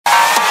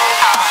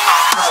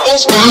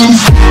What's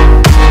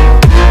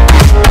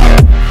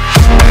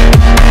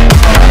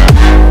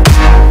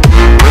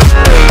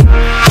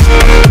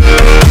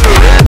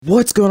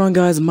going on,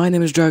 guys? My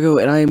name is Drago,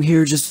 and I am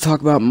here just to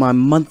talk about my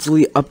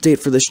monthly update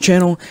for this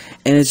channel.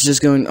 And I'm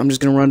just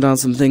gonna run down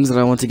some things that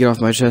I want to get off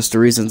my chest, the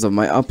reasons of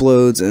my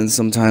uploads, and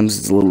sometimes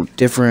it's a little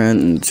different,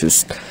 and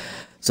just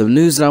some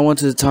news that I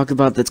wanted to talk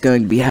about that's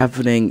going to be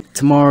happening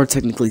tomorrow,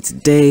 technically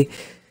today,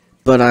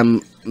 but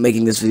I'm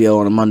making this video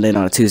on a Monday,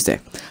 not a Tuesday.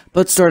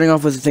 But starting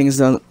off with the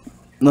things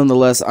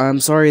nonetheless, I'm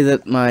sorry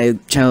that my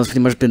channel has pretty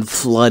much been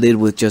flooded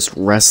with just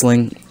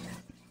wrestling.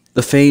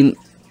 The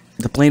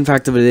plain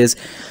fact of it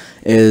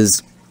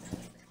is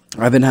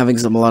I've been having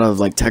a lot of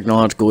like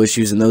technological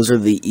issues, and those are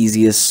the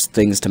easiest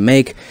things to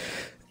make,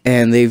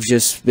 and they've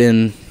just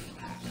been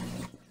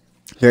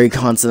very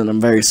constant.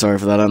 I'm very sorry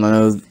for that, and I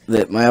know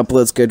that my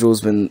upload schedule has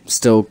been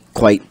still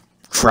quite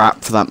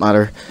crap for that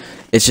matter.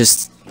 It's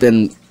just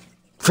been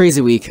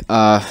crazy week.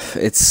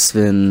 It's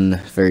been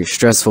very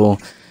stressful,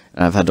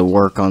 and I've had to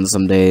work on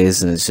some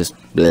days, and it's just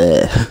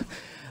bleh.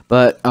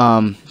 But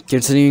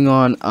continuing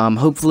on,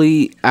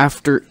 hopefully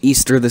after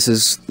Easter, this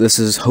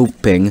is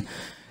hoping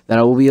that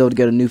I will be able to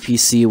get a new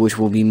PC, which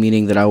will be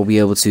meaning that I will be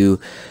able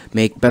to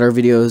make better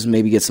videos,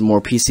 maybe get some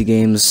more PC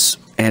games,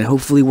 and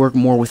hopefully work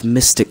more with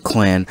Mystic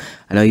Clan.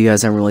 I know you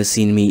guys haven't really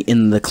seen me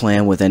in the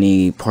clan with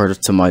any part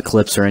of my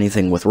clips or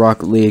anything with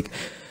Rocket League.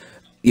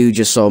 You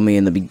just saw me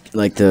in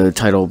the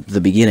title,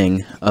 the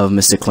beginning of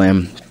Mystic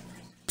Clan.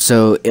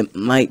 So it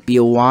might be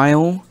a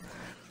while,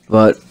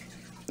 but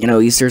you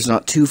know, Easter's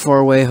not too far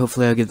away.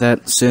 Hopefully I'll get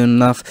that soon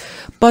enough.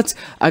 But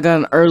I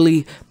got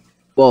an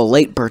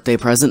late birthday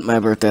present. My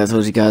birthday, I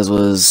told you guys,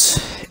 was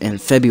in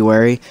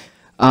February.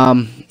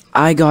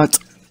 I got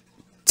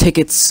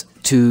tickets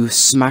to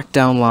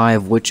SmackDown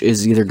Live, which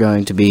is either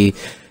going to be,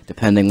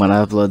 depending when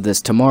I upload this,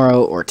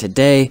 tomorrow or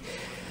today.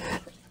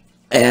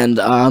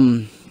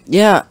 And,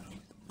 yeah,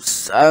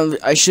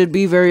 I should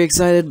be very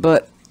excited,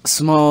 but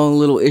small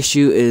little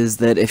issue is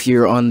that if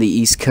you're on the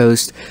East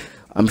Coast,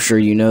 I'm sure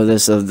you know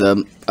this, of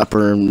the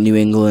upper New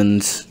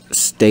England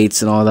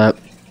states and all that,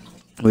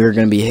 we're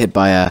going to be hit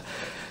by a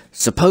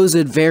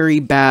supposed very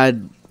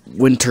bad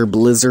winter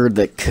blizzard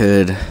that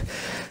could,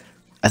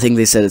 I think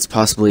they said it's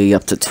possibly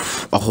up to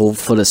a whole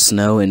foot of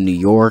snow in New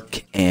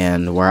York,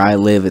 and where I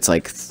live it's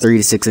like 3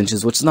 to 6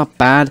 inches, which is not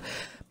bad,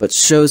 but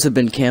shows have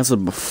been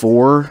canceled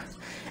before,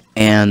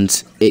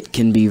 and it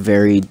can be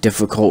very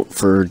difficult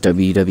for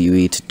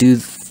WWE to do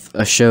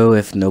a show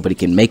if nobody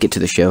can make it to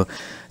the show.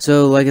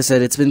 So like I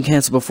said, it's been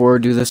canceled before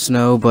due to the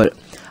snow, but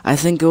I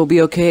think it'll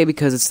be okay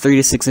because it's 3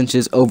 to 6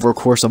 inches over a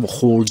course of a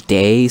whole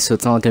day, so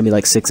it's not going to be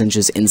like 6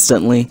 inches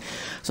instantly.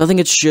 So I think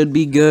it should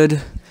be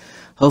good.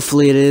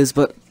 Hopefully it is,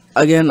 but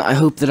again, I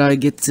hope that I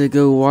get to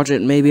go watch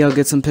it. Maybe I'll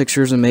get some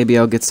pictures, and maybe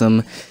I'll get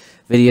some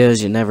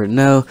videos. You never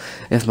know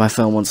if my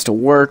phone wants to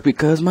work,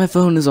 because my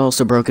phone is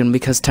also broken,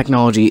 because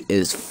technology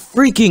is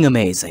freaking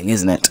amazing,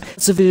 isn't it?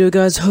 That's the video,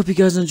 guys. Hope you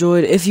guys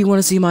enjoyed. If you want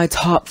to see my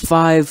top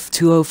 5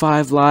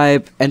 205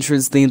 live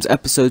entrance themes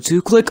episode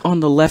 2, click on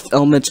the left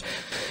element.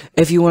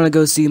 If you want to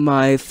go see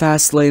my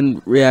fast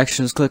lane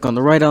reactions, click on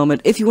the right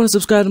element. If you want to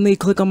subscribe to me,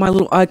 click on my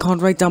little icon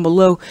right down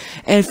below.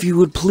 And if you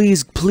would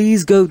please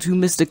go to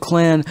Mystic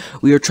Clan.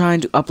 We are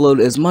trying to upload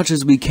as much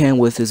as we can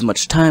with as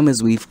much time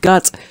as we've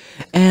got.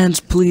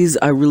 And please,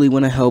 I really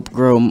want to help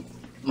grow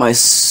my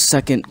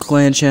second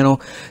clan channel,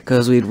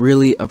 because we'd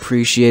really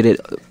appreciate it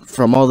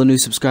from all the new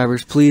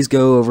subscribers. Please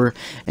go over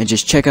and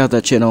just check out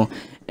that channel.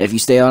 If you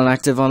stay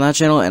active on that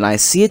channel and I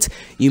see it,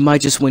 you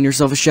might just win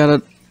yourself a shout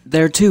out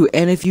there too.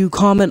 And if you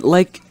comment,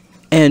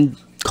 and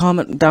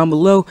comment down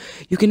below,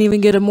 you can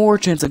even get a more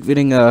chance of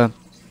getting a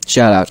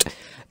shout out.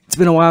 It's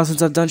been a while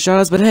since I've done shout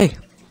outs, but hey,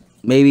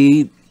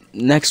 maybe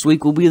next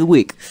week will be the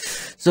week.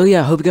 So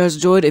yeah, hope you guys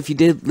enjoyed. If you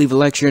did, leave a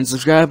like, share, and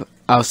subscribe.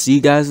 I'll see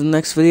you guys in the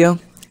next video.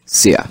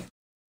 See ya.